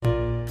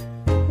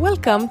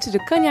Welcome to the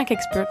Cognac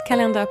Expert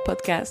Calendar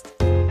podcast,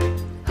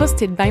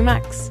 hosted by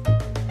Max.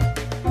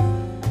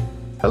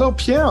 Hello,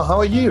 Pierre. How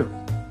are you?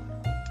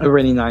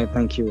 Really nice.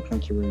 Thank you.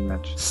 Thank you very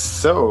much.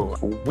 So,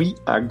 we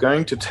are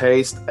going to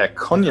taste a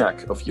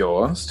cognac of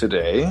yours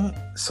today.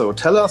 So,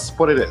 tell us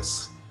what it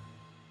is.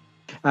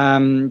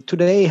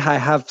 Today, I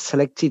have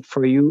selected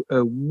for you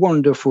a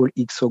wonderful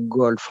XO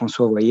Gold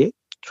François Royer,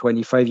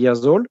 25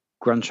 years old,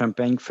 Grand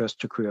Champagne, first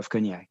degree of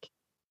cognac.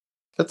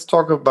 Let's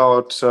talk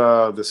about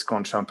this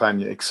Grand Champagne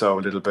XO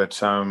a little bit.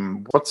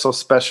 What's so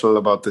special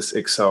about this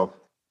XO?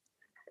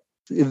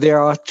 There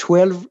are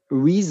 12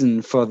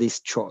 reasons for this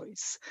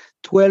choice.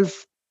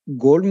 12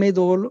 gold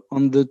medal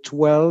on the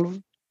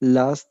 12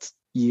 last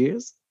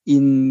years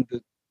in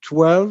the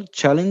 12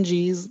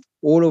 challenges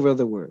all over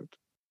the world.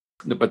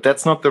 But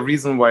that's not the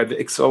reason why the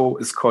XO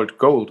is called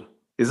gold,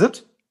 is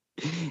it?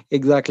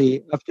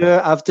 Exactly.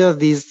 After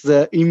these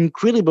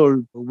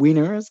incredible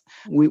winners,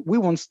 we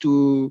want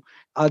to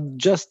add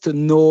just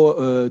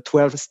no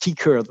 12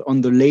 stickers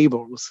on the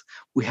labels.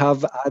 We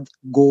have add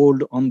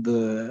gold on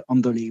the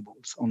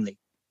labels only.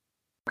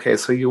 Okay,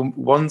 so you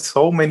won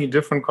so many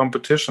different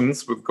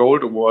competitions with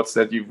gold awards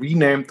that you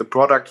renamed the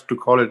product to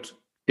call it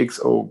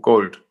XO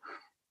Gold.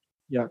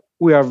 Yeah,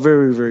 we are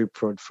very, very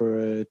proud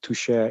to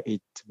share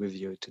it with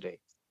you today.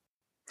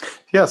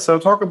 Yeah, so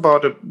talk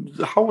about it.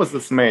 How was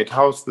this made?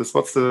 How's this?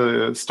 What's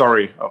the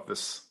story of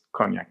this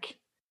cognac?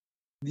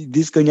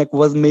 This cognac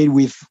was made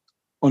with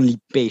only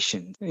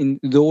patience. And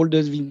the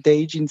oldest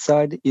vintage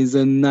inside is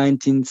a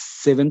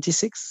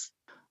 1976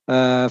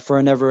 for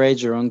an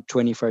average around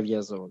 25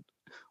 years old.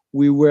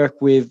 We work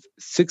with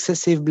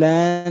successive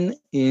blend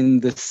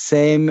in the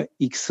same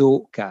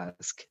XO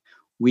cask.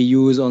 We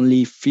use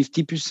only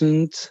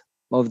 50%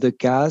 of the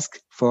cask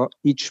for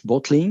each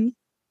bottling.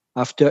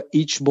 After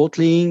each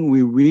bottling,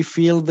 we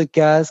refill the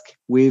cask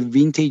with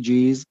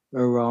vintages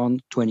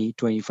around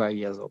 25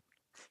 years old.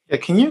 Yeah,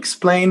 can you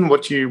explain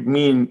what you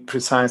mean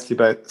precisely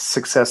by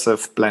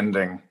successive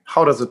blending?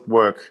 How does it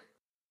work?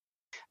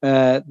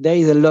 There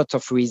is a lot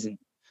of reason.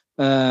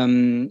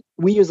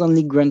 We use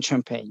only Grand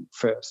Champagne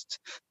first.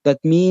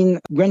 That means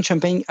Grand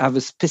Champagne have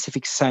a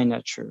specific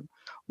signature.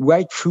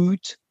 Ripe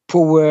fruit,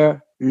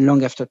 power,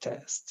 long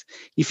aftertaste.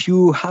 If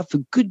you have a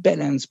good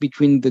balance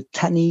between the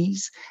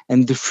tannins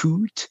and the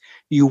fruit,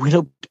 you will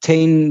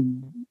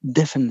obtain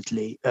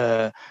definitely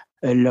a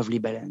lovely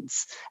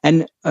balance.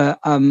 And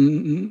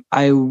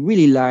I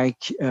really like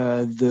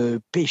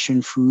the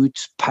passion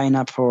fruit,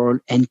 pineapple,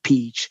 and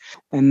peach.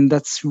 And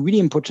that's really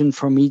important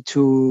for me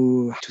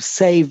to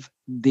save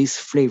these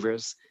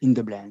flavors in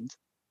the blend.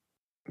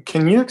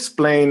 Can you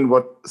explain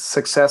what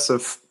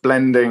successive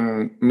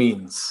blending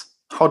means?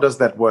 How does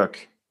that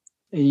work?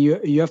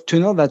 You have to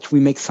know that we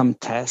make some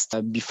tests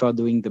before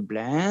doing the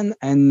blend,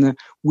 and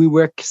we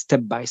work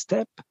step by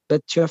step.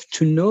 But you have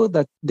to know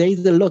that there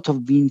is a lot of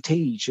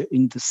vintage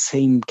in the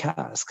same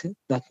cask.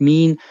 That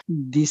means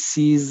this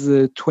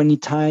is 20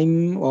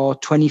 times or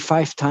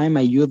 25 times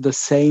I use the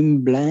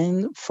same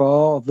blend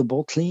for the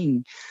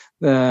bottling.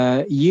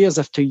 Years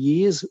after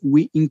years,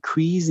 we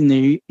increase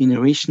in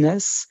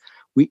richness.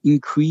 We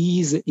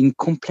increase in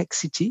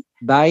complexity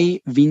by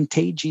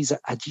vintages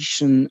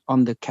addition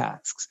on the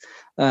casks.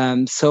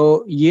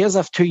 So years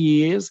after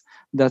years,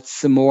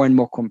 that's more and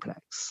more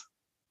complex.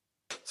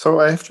 So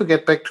I have to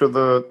get back to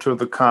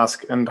the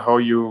cask and how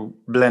you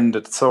blend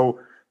it. So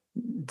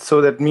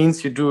that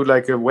means you do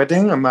like a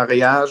wedding, a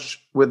mariage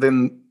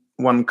within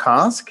one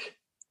cask,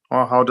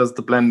 or how does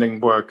the blending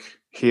work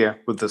here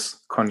with this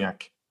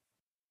cognac?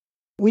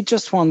 We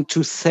just want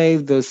to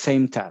save the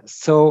same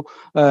taste. So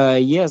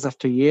years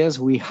after years,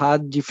 we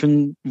had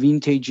different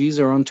vintages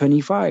around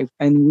 25,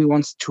 and we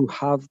want to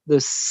have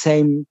the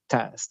same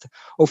taste.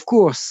 Of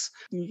course,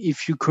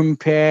 if you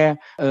compare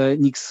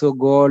XO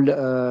Gold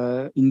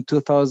in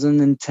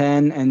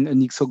 2010 and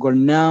XO Gold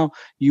now,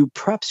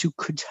 perhaps you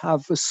could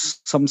have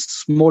some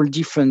small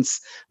difference,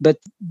 but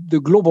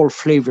the global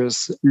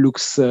flavors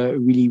looks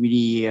really,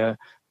 really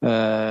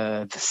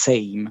the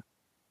same.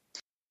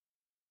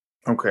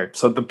 Okay,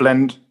 so the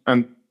blend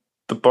and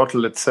the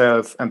bottle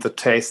itself and the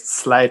taste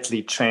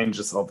slightly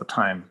changes over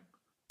time.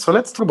 So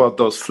let's talk about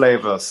those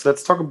flavors.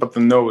 Let's talk about the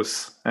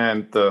nose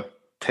and the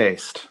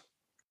taste.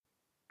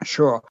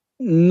 Sure.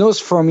 Nose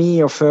for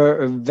me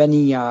offer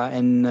vanilla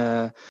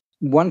and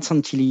 1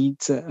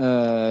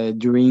 centiliter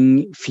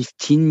during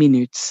 15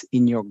 minutes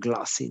in your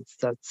glasses.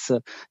 That's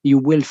you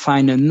will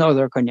find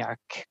another cognac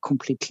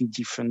completely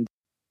different.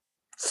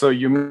 So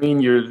you mean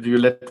you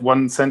let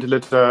 1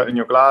 centiliter in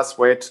your glass,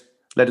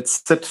 let it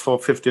sit for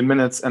 15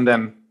 minutes and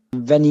then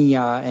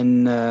vanilla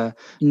and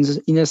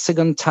in a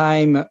second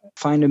time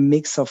find a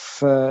mix of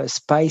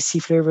spicy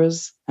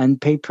flavors and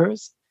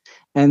peppers,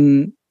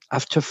 and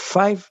after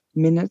 5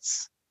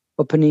 minutes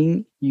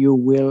opening you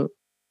will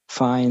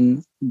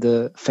find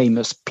the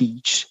famous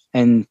peach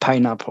and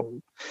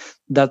pineapple.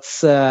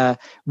 That's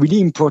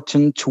really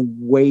important to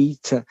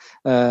wait.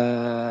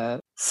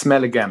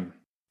 Smell again.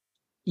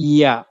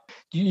 Yeah,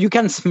 You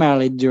can smell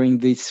it during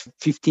these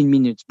 15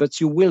 minutes, but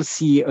you will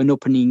see an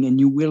opening and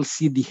you will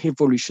see the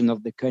evolution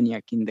of the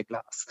cognac in the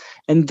glass.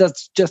 And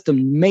that's just an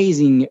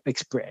amazing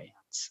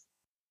experience.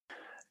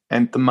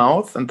 And the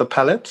mouth and the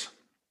palate?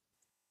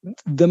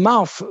 The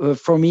mouth,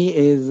 for me,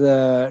 is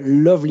a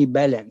lovely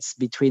balance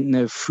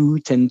between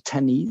fruit and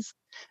tannies,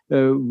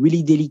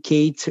 really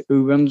delicate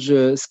orange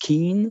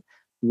skin,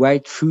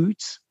 white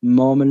fruits,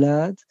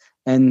 marmalade,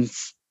 and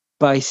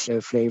spicy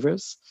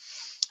flavors.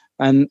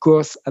 And of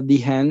course, at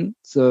the end,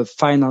 the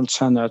final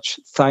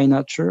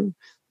signature,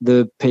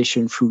 the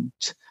passion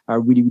fruit,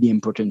 are really, really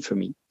important for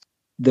me.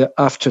 The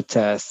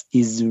aftertaste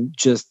is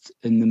just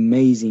an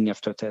amazing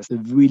aftertaste, a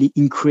really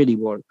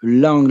incredible,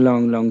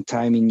 long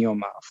time in your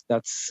mouth.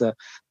 That's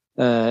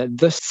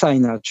the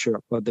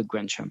signature of the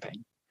Grand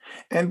Champagne.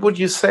 And would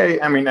you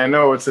say, I mean, I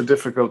know it's a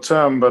difficult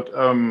term, but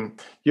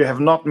you have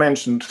not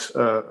mentioned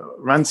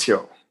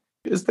rancio.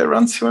 Is there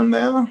rancio in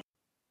there?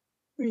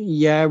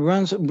 Yeah,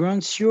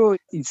 rancio,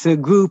 it's a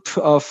group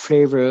of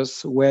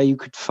flavors where you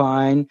could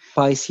find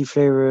spicy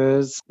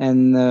flavors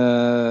and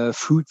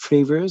fruit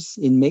flavors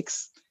in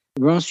mix.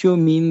 Rancio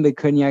means the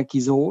cognac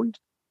is old,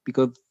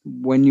 because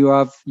when you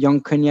have young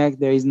cognac,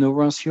 there is no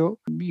rancio.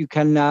 You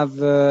can have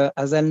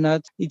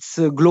hazelnut. It's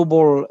a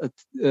global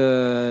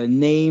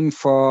name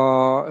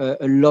for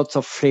a lot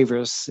of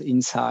flavors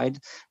inside.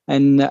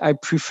 And I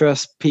prefer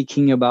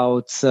speaking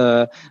about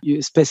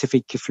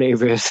specific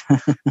flavors.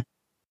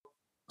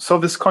 So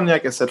this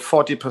cognac is at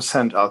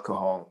 40%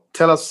 alcohol.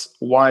 Tell us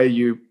why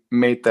you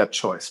made that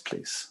choice,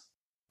 please.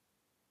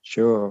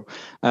 Sure.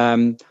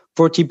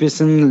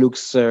 40%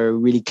 looks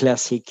really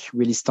classic,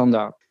 really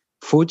standard.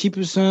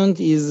 40%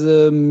 is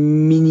a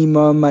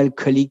minimum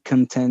alcoholic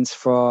content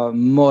for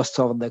most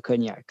of the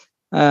cognac.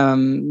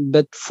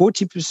 But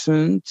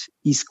 40%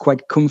 is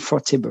quite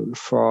comfortable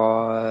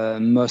for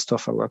most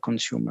of our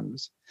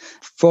consumers.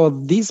 For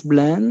this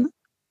blend,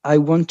 I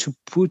want to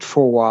put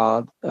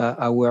forward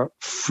our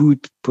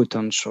fruit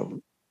potential.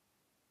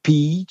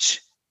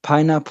 Peach,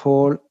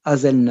 pineapple,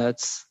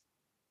 hazelnuts,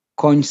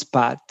 corn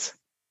spat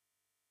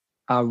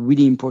are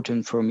really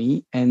important for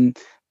me and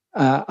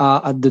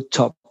are at the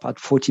top at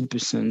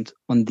 40%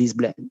 on this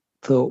blend.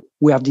 So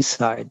I have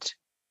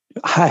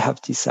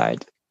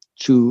decided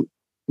to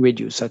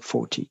reduce at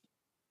 40.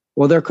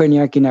 Other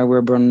cognac in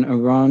our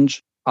brand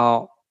range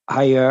are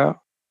higher,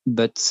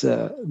 but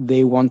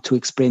they want to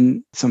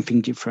explain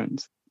something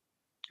different.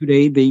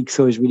 Today, the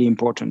XO is really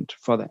important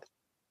for that,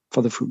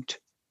 for the fruit.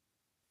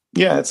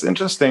 Yeah, it's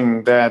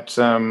interesting that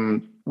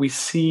we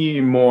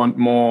see more and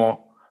more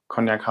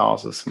cognac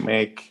houses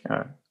make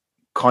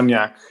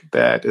cognac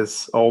that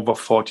is over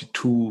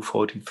 42,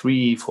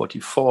 43,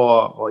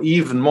 44, or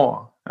even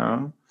more.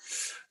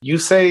 You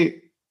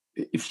say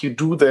if you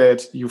do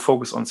that, you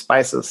focus on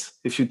spices.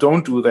 If you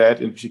don't do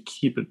that, if you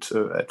keep it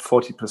at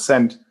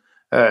 40%,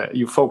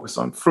 you focus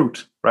on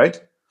fruit,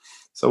 right?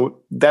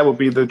 So that would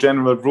be the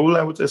general rule,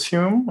 I would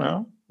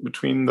assume,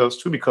 between those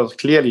two, because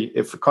clearly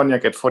if a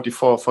cognac at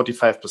 44,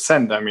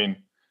 45%, I mean,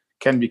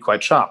 can be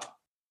quite sharp.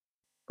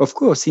 Of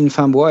course, in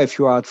Framboise, if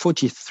you are at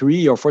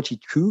 43 or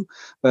 42,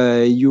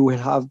 you will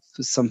have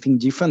something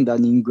different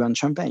than in Grand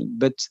Champagne.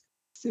 But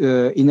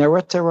in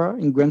our terroir,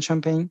 in Grand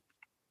Champagne,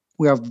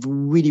 we have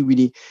really,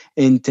 really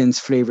intense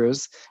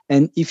flavors.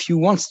 And if you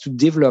want to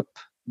develop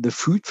the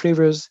fruit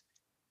flavors,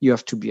 you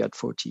have to be at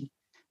 40.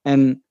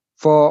 And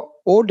for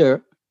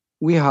older,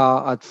 we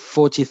are at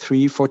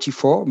 43,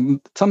 44,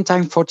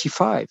 sometimes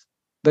 45.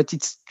 But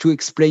it's to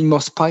explain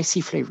more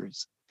spicy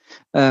flavors.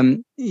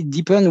 It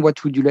depends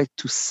what would you like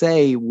to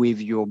say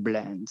with your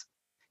blend.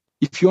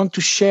 If you want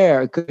to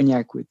share a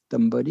cognac with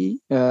somebody,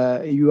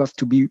 you have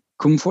to be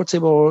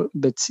comfortable.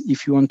 But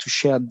if you want to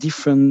share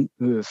different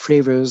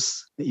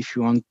flavors, if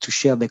you want to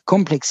share the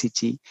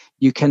complexity,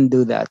 you can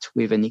do that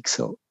with an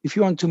XO. If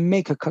you want to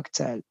make a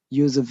cocktail,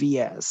 use a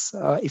VS.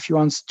 If you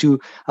want to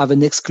have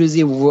an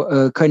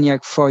exclusive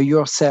cognac for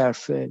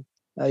yourself,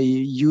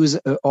 use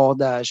a hors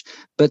d'âge,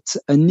 but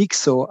an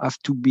XO have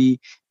to be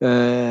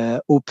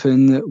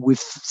open with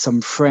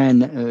some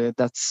friend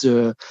that's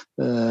for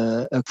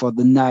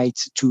the night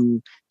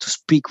to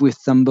speak with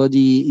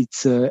somebody.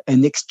 It's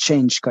an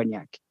exchange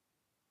cognac.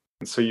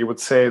 So you would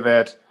say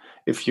that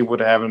if you would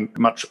have a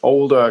much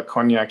older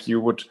cognac, you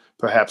would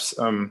perhaps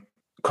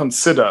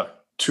consider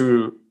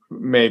to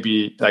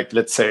maybe, like,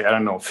 let's say,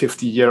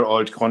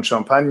 50-year-old Grand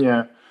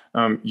Champagne,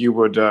 you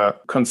would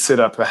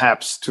consider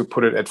perhaps to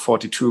put it at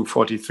 42,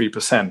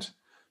 43%,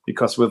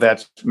 because with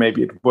that,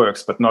 maybe it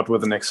works, but not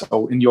with an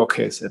XO, in your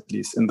case, at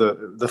least, in the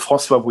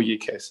François Bouilly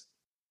case.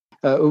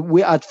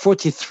 We're at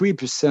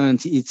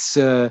 43%. It's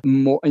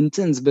more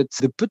intense, but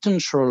the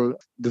potential,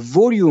 the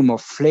volume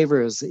of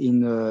flavors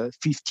in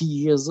 50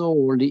 years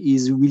old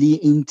is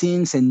really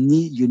intense, and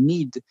you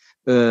need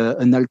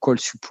an alcohol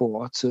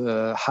support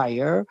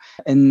higher.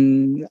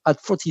 And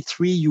at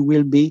 43, you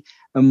will be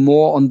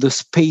more on the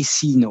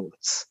spacey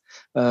notes.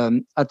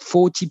 At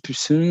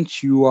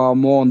 40%, you are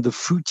more on the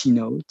fruity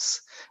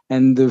notes,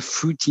 and the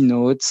fruity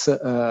notes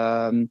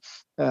are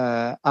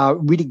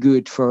really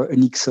good for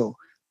an XO.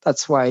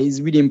 That's why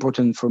it's really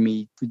important for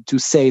me to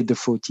save the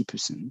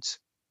 40%.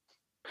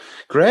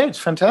 Great,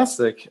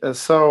 fantastic.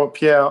 So,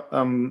 Pierre,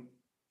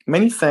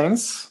 many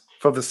thanks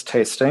for this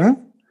tasting.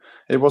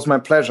 It was my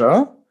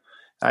pleasure.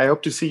 I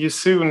hope to see you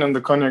soon in the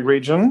Cognac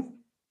region.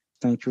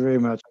 Thank you very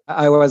much.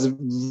 I was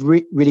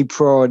really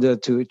proud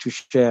to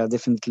share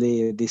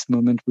definitely this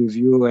moment with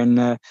you.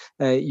 And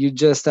you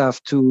just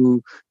have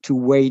to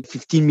wait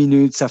 15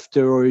 minutes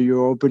after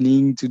your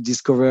opening to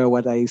discover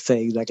what I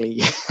say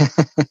exactly.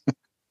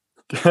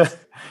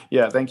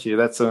 Yeah, thank you.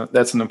 That's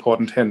an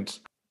important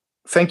hint.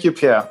 Thank you,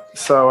 Pierre.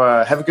 So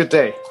have a good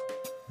day.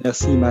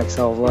 Merci, Max.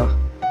 Au revoir.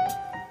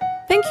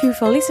 Thank you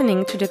for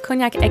listening to the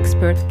Cognac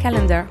Expert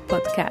Calendar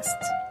podcast.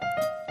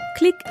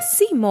 Click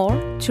See More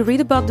to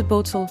read about the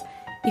bottle.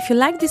 If you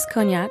like this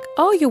cognac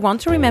or you want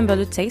to remember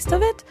the taste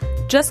of it,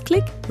 just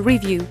click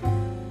Review.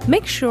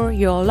 Make sure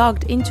you're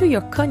logged into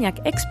your Cognac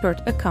Expert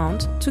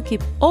account to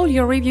keep all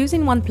your reviews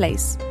in one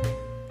place.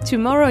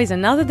 Tomorrow is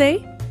another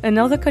day,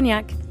 another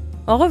cognac.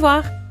 Au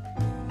revoir!